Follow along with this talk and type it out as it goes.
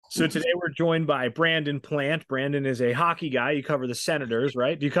So today we're joined by Brandon Plant. Brandon is a hockey guy. You cover the Senators,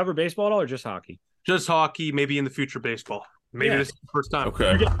 right? Do you cover baseball at all or just hockey? Just hockey, maybe in the future baseball. Maybe Yeah. this is the first time.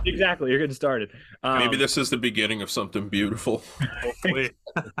 Okay. You're getting started. Maybe this is the beginning of something beautiful. Hopefully.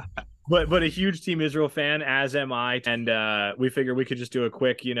 But a huge Team Israel fan, as am I, and we figured we could just do a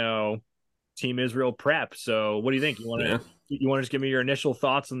quick, Team Israel prep. So what do you think? You want to just give me your initial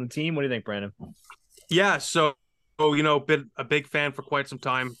thoughts on the team? What do you think, Brandon? Yeah, so been a big fan for quite some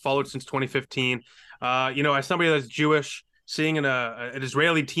time, followed since 2015. As somebody that's Jewish, seeing an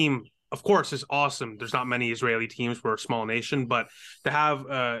Israeli team, of course, is awesome. There's not many Israeli teams. We're a small nation, but to have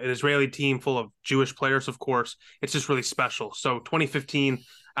an Israeli team full of Jewish players, of course, it's just really special. So 2015,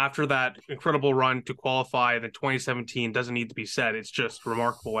 after that incredible run to qualify, then 2017 doesn't need to be said. It's just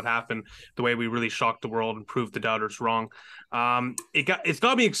remarkable what happened, the way we really shocked the world and proved the doubters wrong. It's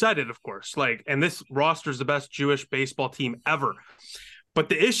got me excited, of course. And this roster is the best Jewish baseball team ever. But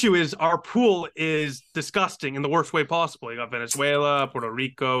the issue is our pool is disgusting in the worst way possible. You got Venezuela, Puerto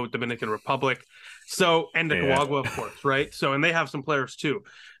Rico, Dominican Republic, and Nicaragua, of course, right? And they have some players too.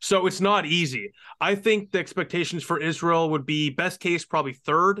 So it's not easy. I think the expectations for Israel would be best case, probably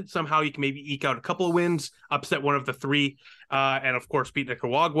third. Somehow you can maybe eke out a couple of wins, upset one of the three, and of course beat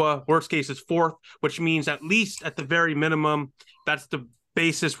Nicaragua. Worst case is fourth, which means at least at the very minimum, that's the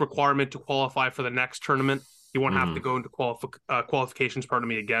basis requirement to qualify for the next tournament. You won't have to go into qualifications,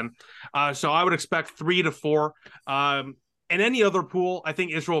 again. So I would expect 3 to 4. In any other pool, I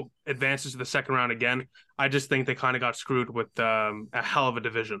think Israel advances to the second round again. I just think they kind of got screwed with a hell of a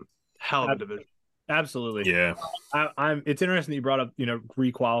division. Absolutely. Yeah. It's interesting that you brought up,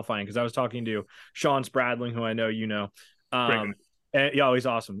 re-qualifying, because I was talking to Sean Spradling, who I know you know. And he's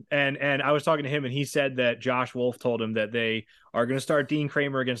awesome. And I was talking to him, and he said that Josh Wolf told him that they are going to start Dean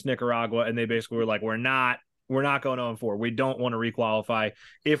Kramer against Nicaragua, and they basically were like, we're not going 0-4. We don't want to requalify.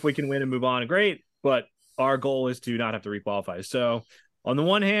 If we can win and move on, great. But our goal is to not have to requalify. So on the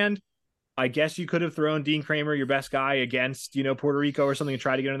one hand, I guess you could have thrown Dean Kramer, your best guy, against, Puerto Rico or something, and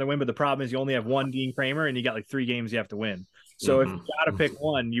try to get another win. But the problem is you only have one Dean Kramer, and you got 3 games you have to win. So if you got to pick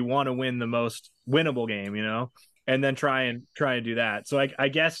one, you want to win the most winnable game, and then try and do that. So I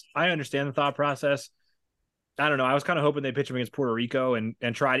guess I understand the thought process. I don't know. I was kind of hoping they pitch him against Puerto Rico and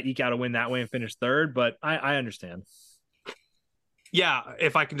try to eke out a win that way and finish third, but I understand. Yeah,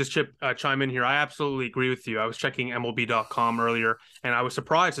 if I can just chime in here, I absolutely agree with you. I was checking MLB.com earlier, and I was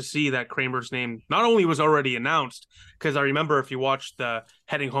surprised to see that Kramer's name not only was already announced, because I remember if you watched the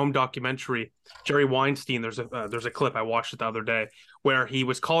Heading Home documentary, Jerry Weinstein, there's a clip, I watched it the other day, where he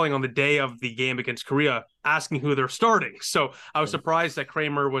was calling on the day of the game against Korea, asking who they're starting. So I was surprised that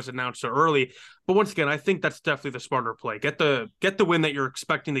Kramer was announced so early. But once again, I think that's definitely the smarter play. Get the win that you're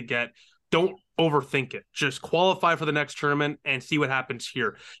expecting to get. Don't overthink it. Just qualify for the next tournament and see what happens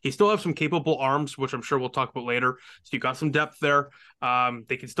here. He still have some capable arms, which I'm sure we'll talk about later. So you got some depth there.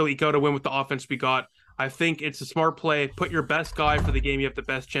 They can still eke out a win with the offense we got. I think it's a smart play. Put your best guy for the game. You have the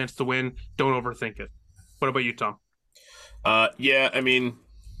best chance to win. Don't overthink it. What about you, Tom? Yeah, I mean,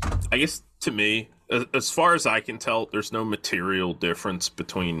 I guess to me, as far as I can tell, there's no material difference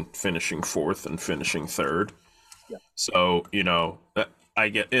between finishing fourth and finishing third. Yeah. So, I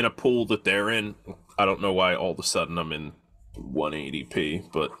get in a pool that they're in. I don't know why all of a sudden I'm in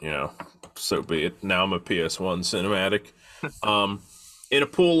 180p, but so be it. Now I'm a PS1 cinematic. In a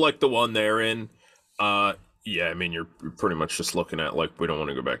pool like the one they're in, yeah, I mean, you're pretty much just looking at we don't want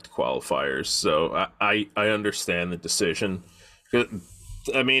to go back to qualifiers. So I understand the decision.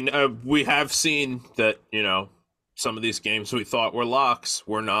 I mean, we have seen that, some of these games we thought were locks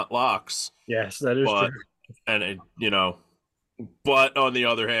were not locks. Yes, that is true. And but on the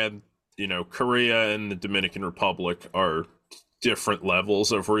other hand, Korea and the Dominican Republic are different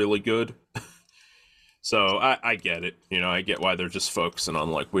levels of really good. So I get it. I get why they're just focusing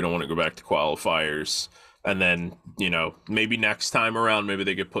on we don't want to go back to qualifiers. And then, maybe next time around, maybe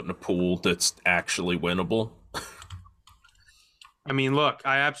they get put in a pool that's actually winnable. I mean, look,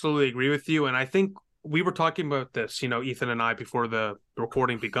 I absolutely agree with you. And I think we were talking about this, Ethan and I, before the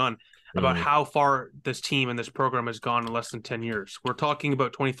recording begun, about how far this team and this program has gone in less than 10 years. We're talking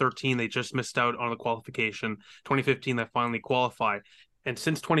about 2013, they just missed out on the qualification. 2015, they finally qualified. And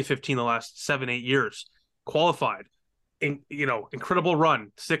since 2015, the last 7-8 years, qualified. Incredible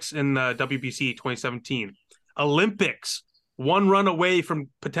run, 6 in the WBC 2017. Olympics, 1 run away from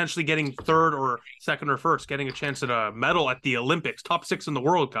potentially getting third or second or first, getting a chance at a medal at the Olympics, top 6 in the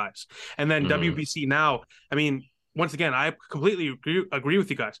world, guys. And then WBC now, I mean, once again, I completely agree with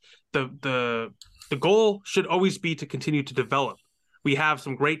you guys. The goal should always be to continue to develop. We have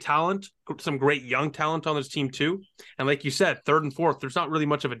some great talent, some great young talent on this team too. And like you said, third and fourth, there's not really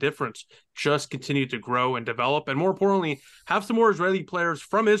much of a difference. Just continue to grow and develop. And more importantly, have some more Israeli players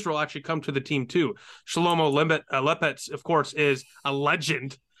from Israel actually come to the team too. Shlomo Lepetz, of course, is a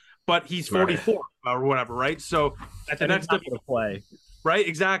legend, but he's 44 or whatever, right? So at the next to play. Right,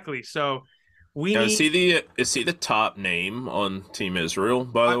 exactly. So is he the top name on Team Israel,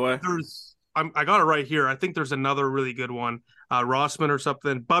 by the way? I got it right here. I think there's another really good one. Rossman or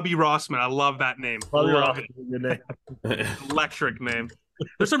something. Bubby Rossman. I love that name. Love it. Good name. Electric name.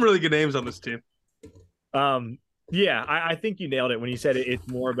 There's some really good names on this team. Yeah, I think you nailed it when you said it's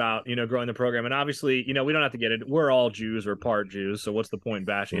more about, growing the program. And obviously, we don't have to get it. We're all Jews or part Jews. So what's the point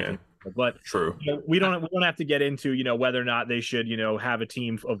bashing? Yeah. But true. We don't have to get into, whether or not they should, have a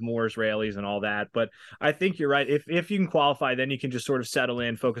team of more Israelis and all that. But I think you're right. If you can qualify, then you can just sort of settle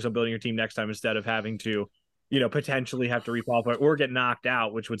in, focus on building your team next time instead of having to, potentially have to requalify or get knocked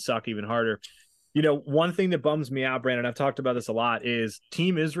out, which would suck even harder. One thing that bums me out, Brandon, I've talked about this a lot, is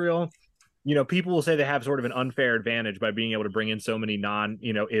Team Israel. People will say they have sort of an unfair advantage by being able to bring in so many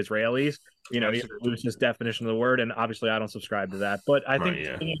Israelis, loosest definition of the word. And obviously I don't subscribe to that, but I think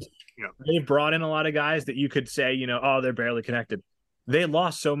they've brought in a lot of guys that you could say, they're barely connected. They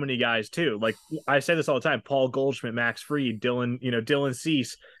lost so many guys too. Like I say this all the time, Paul Goldschmidt, Max Fried, Dylan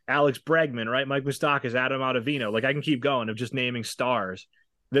Cease, Alex Bregman, right? Mike Moustakas, Adam Ottavino. Like I can keep going of just naming stars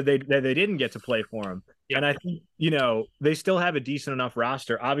that they didn't get to play for him. Yeah. And I think, they still have a decent enough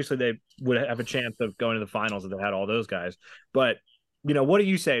roster. Obviously, they would have a chance of going to the finals if they had all those guys. But, what do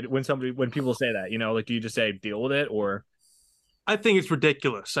you say when people say that? Do you just say deal with it or? I think it's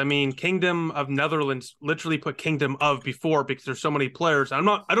ridiculous. I mean, Kingdom of Netherlands literally put Kingdom of before because there's so many players. I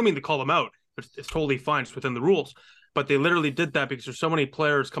don't mean to call them out. It's totally fine. It's within the rules. But they literally did that because there's so many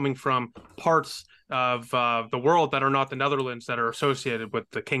players coming from parts of the world that are not the Netherlands that are associated with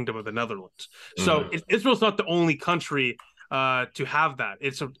the Kingdom of the Netherlands. So Israel's not the only country to have that.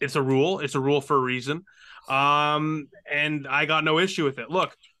 It's a rule. It's a rule for a reason. And I got no issue with it.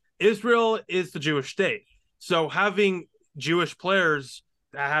 Look, Israel is the Jewish state. So having Jewish players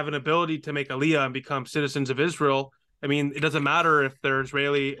that have an ability to make Aliyah and become citizens of Israel, I mean, it doesn't matter if they're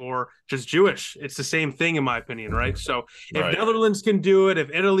Israeli or just Jewish. It's the same thing, in my opinion, right? So if Netherlands can do it, if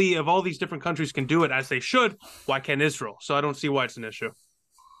Italy, if all these different countries can do it as they should, why can't Israel? So I don't see why it's an issue.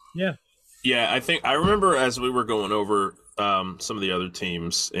 Yeah. Yeah, I remember as we were going over some of the other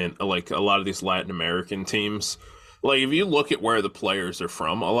teams and like a lot of these Latin American teams, like if you look at where the players are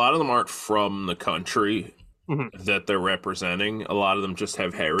from, a lot of them aren't from the country that they're representing. A lot of them just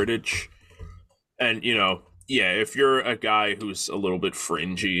have heritage. And, yeah, if you're a guy who's a little bit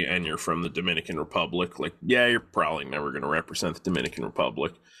fringy and you're from the Dominican Republic, like, yeah, you're probably never going to represent the Dominican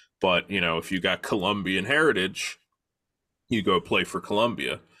Republic. But, if you got Colombian heritage, you go play for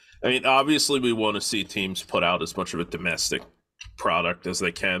Colombia. I mean, obviously, we want to see teams put out as much of a domestic product as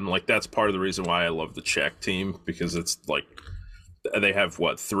they can. Like, that's part of the reason why I love the Czech team, because it's like they have,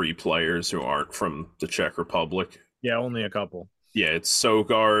 3 players who aren't from the Czech Republic? Yeah, only a couple. Yeah, it's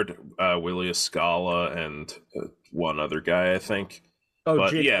Sogard, Willie Scala, and one other guy, I think. Oh,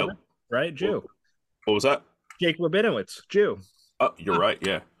 but, Jake, yeah, right? Jew. What was that? Jake Rabinowitz, Jew. Oh, you're right,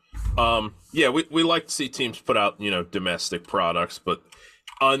 yeah. Yeah, we like to see teams put out, domestic products, but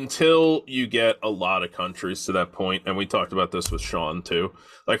until you get a lot of countries to that point, and we talked about this with Sean, too.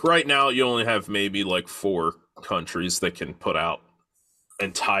 Like, right now, you only have maybe, 4 countries that can put out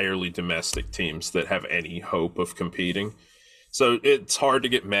entirely domestic teams that have any hope of competing. So it's hard to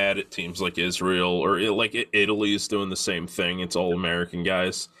get mad at teams like Israel or like Italy is doing the same thing. It's all American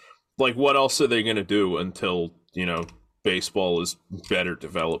guys. Like, what else are they going to do until, baseball is better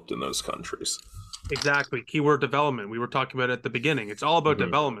developed in those countries? Exactly. Keyword development. We were talking about it at the beginning. It's all about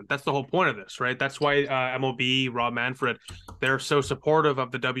development. That's the whole point of this, right? That's why MLB, Rob Manfred, they're so supportive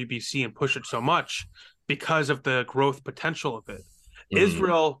of the WBC and push it so much because of the growth potential of it.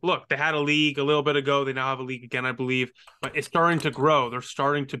 Israel, look, they had a league a little bit ago. They now have a league again, I believe, but it's starting to grow. They're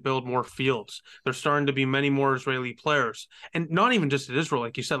starting to build more fields. There's starting to be many more Israeli players. And not even just in Israel.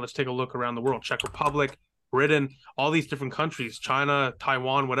 Like you said, let's take a look around the world. Czech Republic, Britain, all these different countries, China,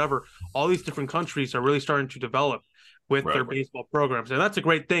 Taiwan, whatever, all these different countries are really starting to develop with their baseball programs. And that's a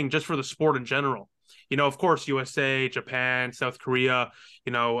great thing just for the sport in general. Of course, USA, Japan, South Korea,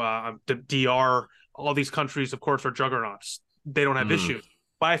 the DR, all these countries, of course, are juggernauts. They don't have issues.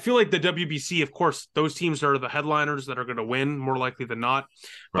 But I feel like the WBC, of course, those teams are the headliners that are going to win more likely than not.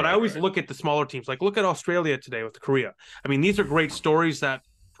 But I always look at the smaller teams. Like, look at Australia today with Korea. I mean, these are great stories that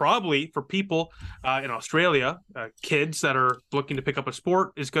probably for people in Australia, kids that are looking to pick up a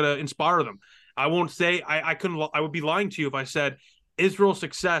sport is going to inspire them. I won't say I would be lying to you if I said Israel's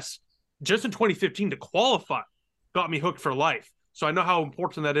success just in 2015 to qualify got me hooked for life. So I know how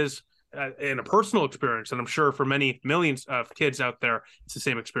important that is in a personal experience, and I'm sure for many millions of kids out there, it's the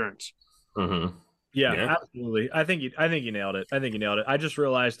same experience. Mm-hmm. Yeah, absolutely. I think you nailed it. I just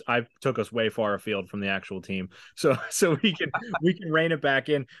realized I took us way far afield from the actual team. So we can rein it back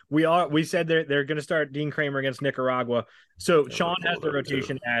in. We said they're going to start Dean Kramer against Nicaragua. So Sean has the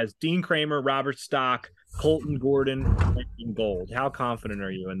rotation as Dean Kramer, Robert Stock, Colton Gordon, and Gold. How confident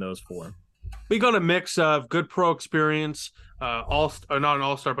are you in those four? We got a mix of good pro experience, not an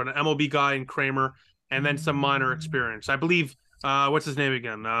all-star, but an MLB guy in Kramer, and then some minor experience. I believe, what's his name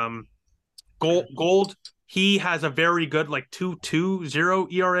again? Gold. He has a very good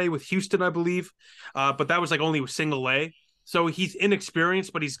 2.20 ERA with Houston, I believe. But that was only with single A. So he's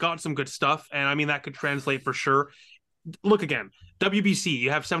inexperienced, but he's got some good stuff. And I mean, that could translate for sure. Look again, WBC, you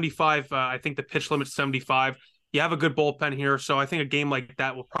have 75. I think the pitch limit's 75. You have a good bullpen here. So I think a game like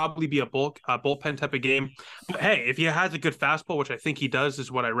that will probably be a bullpen type of game. But hey, if he has a good fastball, which I think he does,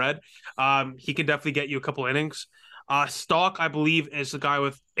 is what I read, he can definitely get you a couple innings. Stock, I believe, is the guy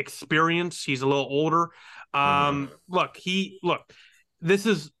with experience. He's a little older. Look, this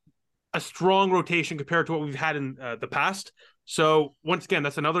is a strong rotation compared to what we've had in the past. So once again,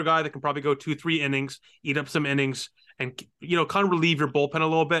 that's another guy that can probably go 2-3 innings, eat up some innings, and kind of relieve your bullpen a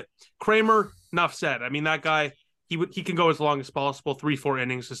little bit. Kramer, enough said. I mean, that guy, he can go as long as possible, 3-4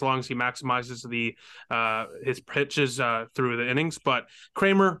 innings, as long as he maximizes his pitches through the innings. But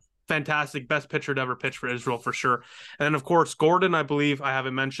Kramer, fantastic, best pitcher to ever pitch for Israel for sure. And then of course Gordon, I believe I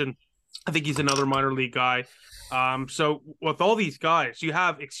haven't mentioned. I think he's another minor league guy. So with all these guys, you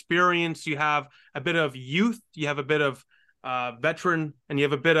have experience, you have a bit of youth, you have a bit of veteran, and you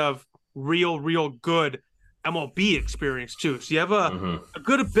have a bit of real good MLB experience too. So you have a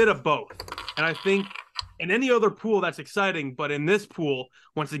good bit of both. And I think in any other pool that's exciting, but in this pool,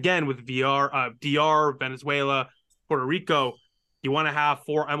 once again with DR, Venezuela, Puerto Rico, you want to have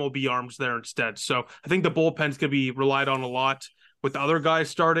 4 MLB arms there instead. So I think the bullpen's going to be relied on a lot with the other guys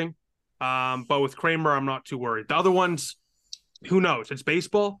starting. But with Kramer, I'm not too worried. The other ones, who knows? It's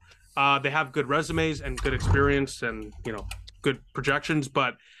baseball. They have good resumes and good experience and, good projections.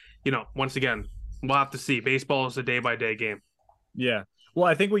 But, once again, we'll have to see. Baseball is a day-by-day game. Yeah. Well,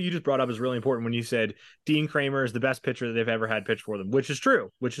 I think what you just brought up is really important when you said Dean Kramer is the best pitcher that they've ever had pitch for them, which is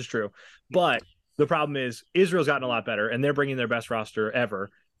true. But the problem is Israel's gotten a lot better, and they're bringing their best roster ever.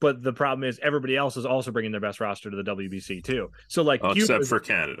 But the problem is everybody else is also bringing their best roster to the WBC too. So except for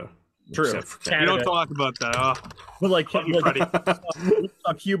Canada. True. You don't talk about that.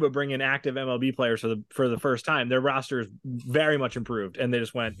 But Cuba bring in active MLB players for the first time. Their roster is very much improved, and they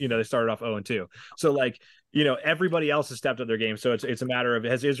just went. They started off 0-2. So everybody else has stepped up their game. So it's a matter of,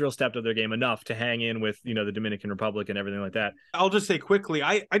 has Israel stepped up their game enough to hang in with the Dominican Republic and everything like that? I'll just say quickly,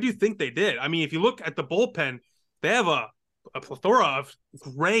 I do think they did. I mean, if you look at the bullpen, they have a plethora of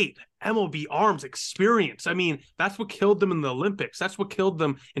great MLB arms experience. I mean, that's what killed them in the Olympics. That's what killed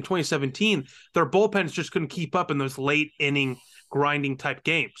them in 2017. Their bullpens just couldn't keep up in those late inning grinding type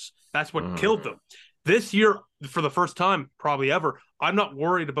games. That's what killed them. This year, for the first time probably ever, I'm not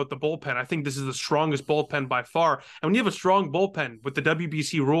worried about the bullpen. I think this is the strongest bullpen by far. And when you have a strong bullpen with the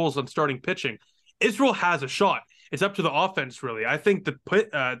WBC rules on starting pitching, Israel has a shot. It's up to the offense, really. I think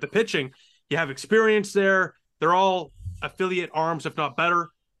the pitching, you have experience there. They're all affiliate arms, if not better.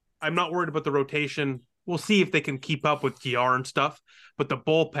 I'm not worried about the rotation. We'll see if they can keep up with GR and stuff. But the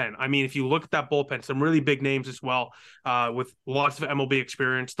bullpen, I mean, if you look at that bullpen, some really big names as well, with lots of MLB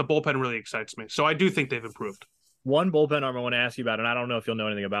experience. The bullpen really excites me. So I do think they've improved. One bullpen arm I want to ask you about, and I don't know if you'll know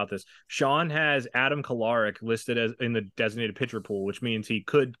anything about this. Sean has Adam Kolarek listed as in the designated pitcher pool, which means he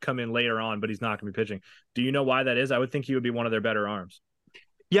could come in later on, but he's not going to be pitching. Do you know why that is? I would think he would be one of their better arms.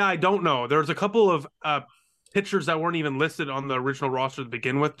 Yeah, I don't know. There's a couple of pitchers that weren't even listed on the original roster to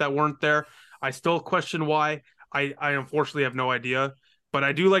begin with that weren't there. I still question why. I unfortunately have no idea, but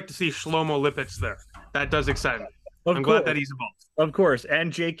I do like to see Shlomo Lipitz there. That does excite me. I'm glad that he's involved. Of course.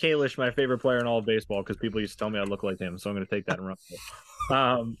 And Jake Kalish, my favorite player in all of baseball, because people used to tell me I look like him. So I'm going to take that and run with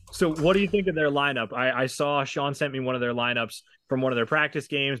it. So what do you think of their lineup? I saw Sean sent me one of their lineups from one of their practice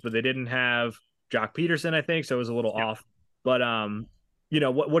games, but they didn't have Jock Peterson, I think. So it was a little off. But,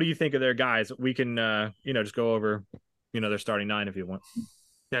 what do you think of their guys? We can, just go over, their starting 9 if you want.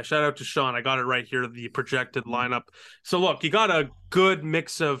 Yeah, shout out to Sean. I got it right here, the projected lineup. So look, you got a good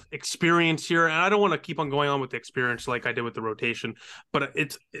mix of experience here, and I don't want to keep on going on with the experience like I did with the rotation, but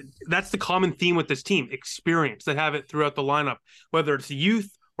that's the common theme with this team, experience. They have it throughout the lineup, whether it's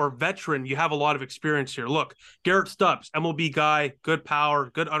youth or veteran, you have a lot of experience here. Look, Garrett Stubbs, MLB guy, good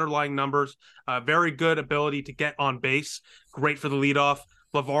power, good underlying numbers, very good ability to get on base, great for the leadoff.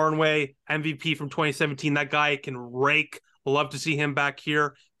 Lavarnway, MVP from 2017. That guy can rake. We'll love to see him back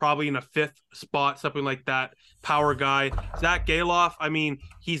here, probably in a 5th spot, something like that. Power guy. Zach Galoff, I mean,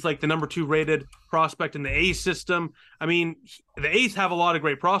 he's like the number 2 rated prospect in the A's system. I mean, the A's have a lot of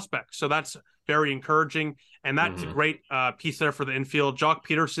great prospects, so that's very encouraging. And that's a great piece there for the infield. Jock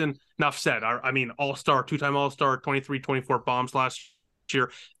Peterson, enough said. I mean, all-star, 2-time all-star, 23, 24 bombs last year.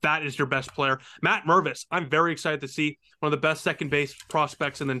 That is your best player. Matt Mervis, I'm very excited to see, one of the best second base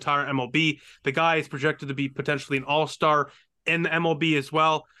prospects in the entire MLB. The guy is projected to be potentially an all-star in the MLB as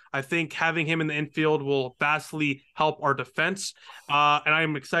well. I think having him in the infield will vastly help our defense. And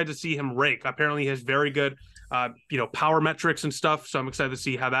I'm excited to see him rake. Apparently he has very good power metrics and stuff. So I'm excited to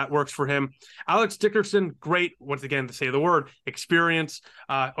see how that works for him. Alex Dickerson, great, once again, to say the word, experience,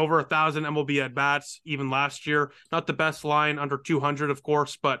 over 1,000 MLB at bats, even last year. Not the best line, under 200, of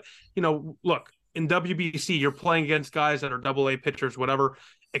course, but look, in WBC, you're playing against guys that are AA pitchers, whatever.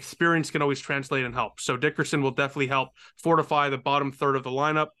 Experience can always translate and help. So Dickerson will definitely help fortify the bottom third of the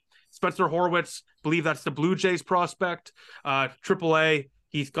lineup. Spencer Horwitz, believe that's the Blue Jays prospect, AAA.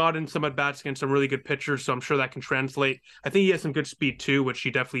 He's gotten some at-bats against some really good pitchers, so I'm sure that can translate. I think he has some good speed, too, which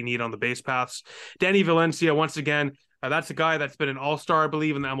you definitely need on the base paths. Danny Valencia, once again, that's a guy that's been an all-star, I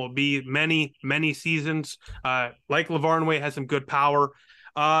believe, in the MLB many, many seasons. Like Lavarnway, has some good power.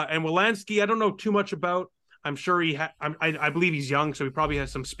 And Wolanski, I don't know too much about. I'm sure I believe he's young, so he probably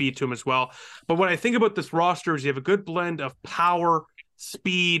has some speed to him as well. But what I think about this roster is you have a good blend of power,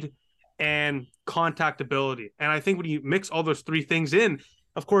 speed, and contact ability. And I think when you mix all those 3 things in,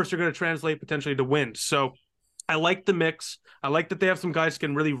 of course, you're going to translate potentially to wins. So I like the mix. I like that they have some guys who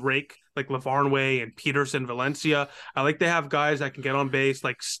can really rake, like Lavarnway and Peterson, Valencia. I like they have guys that can get on base,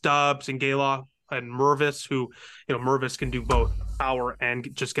 like Stubbs and Galoff and Mervis, who, Mervis can do both power and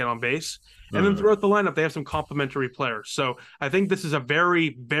just get on base. And then throughout the lineup, they have some complementary players. So I think this is a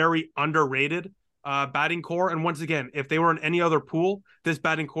very, very underrated batting core. And once again, if they were in any other pool, this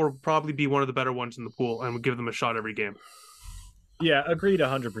batting core would probably be one of the better ones in the pool and would give them a shot every game. Yeah, agreed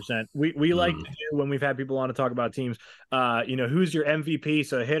 100%. We like to do, when we've had people on to talk about teams, who's your MVP,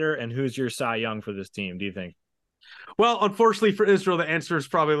 so hitter, and who's your Cy Young for this team, do you think? Well, unfortunately for Israel, the answer is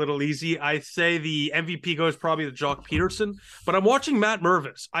probably a little easy. I say the MVP goes probably to Jock Peterson, but I'm watching Matt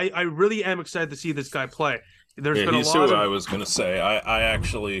Mervis. I really am excited to see this guy play. He's who I was going to say.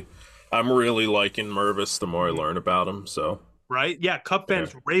 I'm really liking Mervis the more I learn about him. So right, yeah, Cub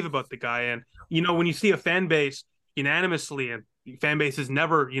fans rave about the guy, and when you see a fan base unanimously, and fan bases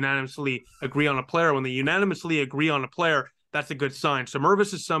never unanimously agree on a player. When they unanimously agree on a player, that's a good sign. So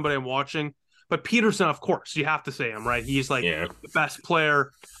Mervis is somebody I'm watching. But Peterson, of course, you have to say him, right? He's like the best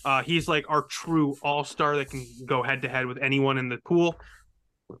player. He's like our true all-star that can go head-to-head with anyone in the pool.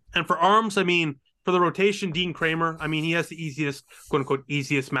 And for arms, I mean, for the rotation, Dean Kramer, I mean, he has the easiest, quote-unquote,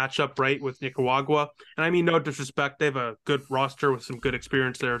 easiest matchup, right, with Nicaragua. And I mean, no disrespect, they have a good roster with some good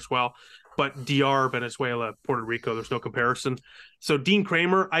experience there as well. But DR, Venezuela, Puerto Rico, there's no comparison. So Dean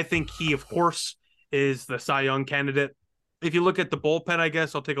Kramer, I think he, of course, is the Cy Young candidate. If you look at the bullpen, I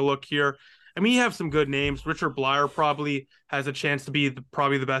guess, I'll take a look here. I mean, you have some good names. Richard Blyer probably has a chance to be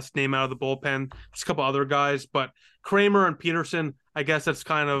probably the best name out of the bullpen. There's a couple other guys, but Kramer and Peterson, I guess that's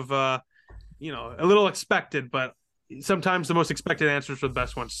kind of, a little expected, but sometimes the most expected answers are the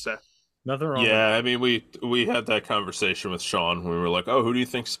best ones to say. Nothing wrong. Yeah, I mean, we had that conversation with Sean. We were like, "Oh, who do you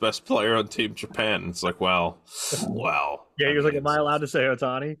think's the best player on Team Japan?" And it's like, well. Yeah, he was like, "Am I allowed to say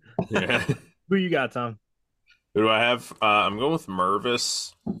Ohtani?" Yeah. Who you got, Tom? Who do I have? I'm going with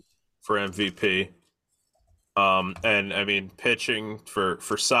Mervis for MVP. And I mean, pitching for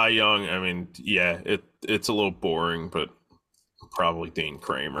Cy Young. I mean, yeah, it's a little boring, but probably Dean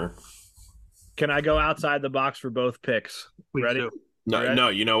Kramer. Can I go outside the box for both picks? Please Ready? do. No,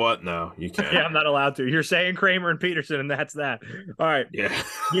 you know what? No, you can't. Yeah, I'm not allowed to. You're saying Kramer and Peterson, and that's that. All right. Yeah.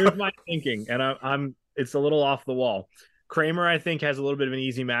 Here's my thinking, and I'm it's a little off the wall. Kramer, I think, has a little bit of an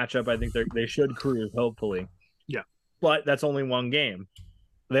easy matchup. I think they should cruise, hopefully. Yeah. But that's only one game.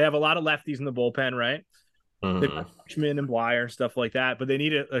 They have a lot of lefties in the bullpen, right? They got Richmond and Blyer, stuff like that, but they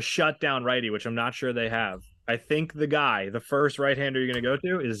need a shutdown righty, which I'm not sure they have. I think the first right-hander you're going to go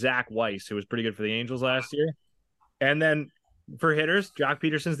to is Zach Weiss, who was pretty good for the Angels last year. And then for hitters, Jock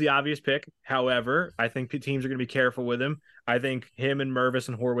Peterson's the obvious pick. However, I think teams are going to be careful with him. I think him and Mervis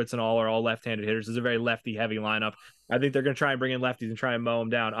and Horwitz and all are all left-handed hitters. This is a very lefty-heavy lineup. I think they're going to try and bring in lefties and try and mow them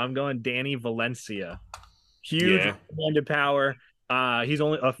down. I'm going Danny Valencia. Huge handed power. He's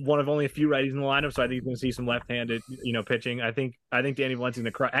only one of only a few righties in the lineup, so I think he's going to see some left-handed, pitching. I think Danny Valencia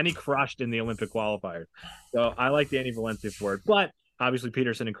and he crushed in the Olympic qualifier, so I like Danny Valencia for it. But obviously,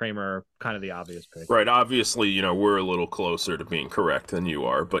 Peterson and Kramer are kind of the obvious pick. Right. Obviously, we're a little closer to being correct than you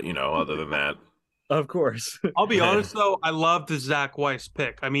are, but other than that, of course. I'll be honest though, I love the Zach Weiss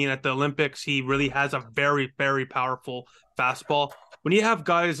pick. I mean, at the Olympics, he really has a very, very powerful fastball. When you have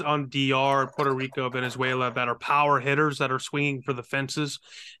guys on DR, Puerto Rico, Venezuela that are power hitters that are swinging for the fences,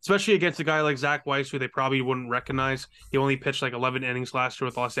 especially against a guy like Zach Weiss, who they probably wouldn't recognize. He only pitched like 11 innings last year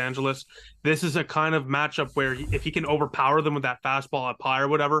with Los Angeles. This is a kind of matchup where if he can overpower them with that fastball up high or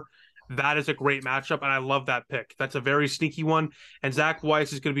whatever, that is a great matchup, and I love that pick. That's a very sneaky one, and Zach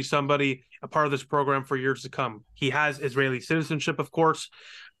Weiss is going to be somebody, a part of this program for years to come. He has Israeli citizenship, of course,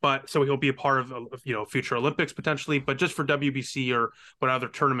 but so he'll be a part of future Olympics potentially, but just for WBC or what other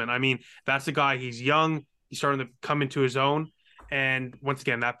tournament. I mean, that's a guy. He's young. He's starting to come into his own, and once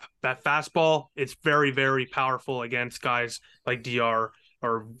again, that fastball, it's very, very powerful against guys like DR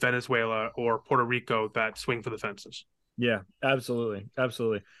or Venezuela or Puerto Rico that swing for the fences. Yeah, absolutely.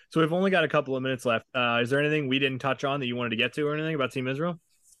 Absolutely. So we've only got a couple of minutes left. Is there anything we didn't touch on that you wanted to get to or anything about Team Israel?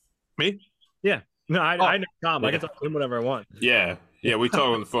 Me? Yeah. No, I know Tom. Yeah. I can talk to him whatever I want. Yeah, we talk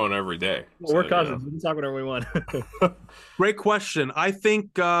on the phone every day. Well, we're cousins. We can talk whatever we want. Great question. I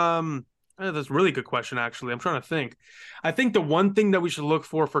think that's a really good question, actually. I'm trying to think. I think the one thing that we should look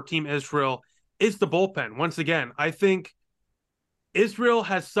for Team Israel is the bullpen. Once again, I think Israel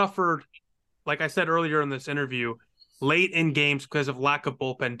has suffered, like I said earlier in this interview, late in games because of lack of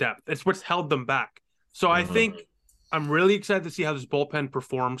bullpen depth. It's what's held them back. So I think I'm really excited to see how this bullpen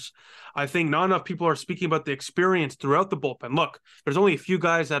performs. I think not enough people are speaking about the experience throughout the bullpen. Look, there's only a few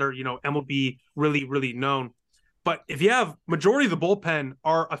guys that are, MLB really, really known. But if you have majority of the bullpen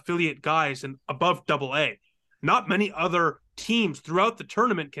are affiliate guys and above AA, not many other teams throughout the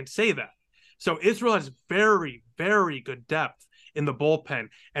tournament can say that. So Israel has very, very good depth in the bullpen.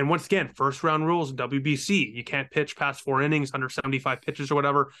 And once again, first round rules in WBC, you can't pitch past 4 innings, under 75 pitches or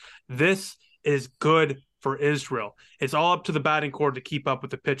whatever. This is good for Israel. It's all up to the batting core to keep up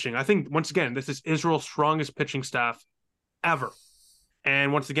with the pitching. I think, once again, this is Israel's strongest pitching staff ever.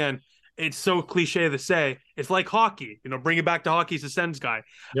 And once again, it's so cliche to say, it's like hockey, bring it back to hockey as a Sens guy.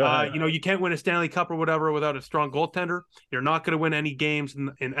 Yeah. You can't win a Stanley Cup or whatever without a strong goaltender. You're not going to win any games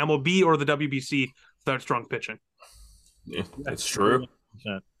in MLB or the WBC without strong pitching. Yeah, that's true.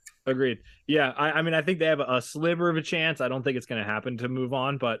 100%. Agreed. Yeah, I mean, I think they have a sliver of a chance. I don't think it's going to happen to move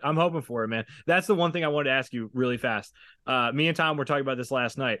on, but I'm hoping for it, man. That's the one thing I wanted to ask you really fast. Me and Tom were talking about this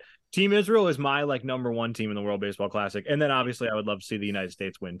last night. Team Israel is my number one team in the World Baseball Classic, and then obviously I would love to see the United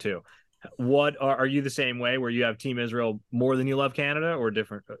States win too. What are you the same way, where you have Team Israel more than you love Canada, or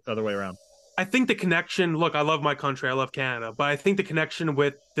different other way around? I think the connection. Look, I love my country. I love Canada, but I think the connection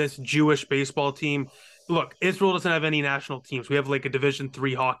with this Jewish baseball team. Look, Israel doesn't have any national teams. We have like a Division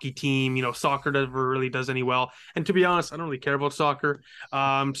III hockey team. Soccer never really does any well. And to be honest, I don't really care about soccer.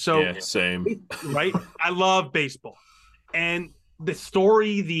 Yeah, same. Right? I love baseball. And the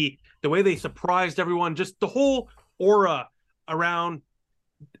story, the way they surprised everyone, just the whole aura around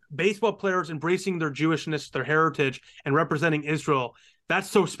baseball players embracing their Jewishness, their heritage, and representing Israel, that's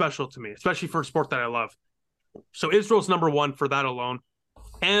so special to me, especially for a sport that I love. So Israel's number one for that alone.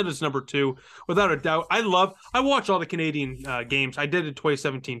 Canada's number 2, without a doubt. I watch all the Canadian games. I did in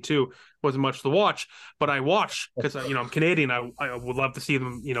 2017 too. Wasn't much to watch, but I watch because I'm Canadian. I would love to see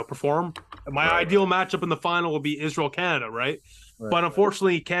them perform. My ideal matchup in the final will be Israel-Canada, right? But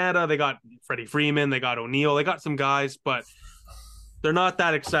unfortunately, Canada, they got Freddie Freeman, they got O'Neill, they got some guys, but they're not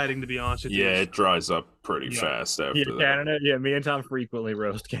that exciting, to be honest with you. Yeah, it dries up pretty fast after that. Canada. Yeah, me and Tom frequently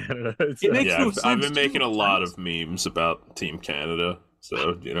roast Canada. I've been making a lot of memes about Team Canada.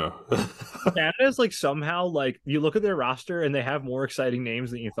 So, Canada's somehow you look at their roster and they have more exciting names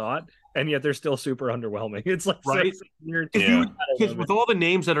than you thought, and yet they're still super underwhelming. It's right? So weird. Because with all the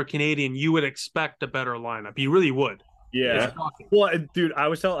names that are Canadian, you would expect a better lineup. You really would. Yeah. Well, dude, I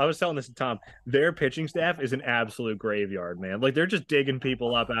was telling this to Tom. Their pitching staff is an absolute graveyard, man. They're just digging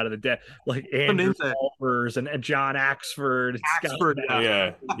people up out of the dead, like Andrew Walters and John Axford.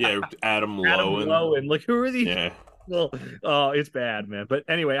 Adam Lowen. Who are these? Yeah. Well, oh, it's bad, man. But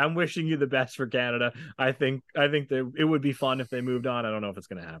anyway, I'm wishing you the best for Canada. I think that it would be fun if they moved on. I don't know if it's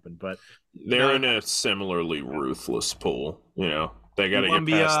going to happen, but they're in a similarly ruthless pool. They got to get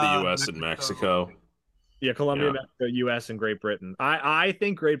past the U.S. and Mexico. Yeah, Colombia, Mexico, U.S. and Great Britain. I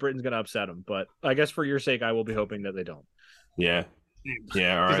think Great Britain's going to upset them, but I guess for your sake, I will be hoping that they don't. Yeah.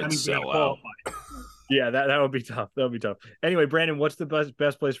 Yeah. All right. Sell out. Yeah, that would be tough. That would be tough. Anyway, Brandon, what's the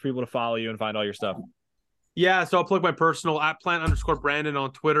best place for people to follow you and find all your stuff? Yeah, so I'll plug my personal at plant_Brandon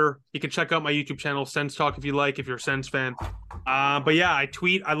on Twitter. You can check out my YouTube channel, Sens Talk, if you like, if you're a Sens fan. But yeah, I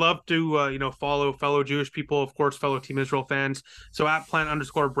tweet. I love to follow fellow Jewish people, of course, fellow Team Israel fans. So at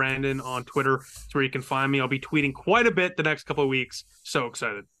plant_Brandon on Twitter is where you can find me. I'll be tweeting quite a bit the next couple of weeks. So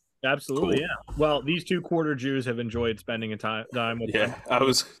excited. Absolutely, Cool. yeah. Well, these two quarter Jews have enjoyed spending time with Yeah, them.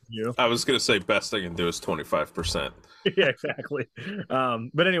 I was gonna say best I can do is 25%. Yeah, exactly.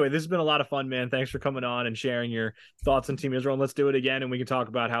 But anyway, this has been a lot of fun, man. Thanks for coming on and sharing your thoughts on Team Israel. And let's do it again, and we can talk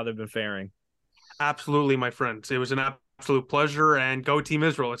about how they've been faring. Absolutely, my friends. It was an absolute pleasure. And go Team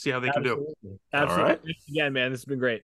Israel. Let's see how they can do. Absolutely. All right. Thanks again, man. This has been great.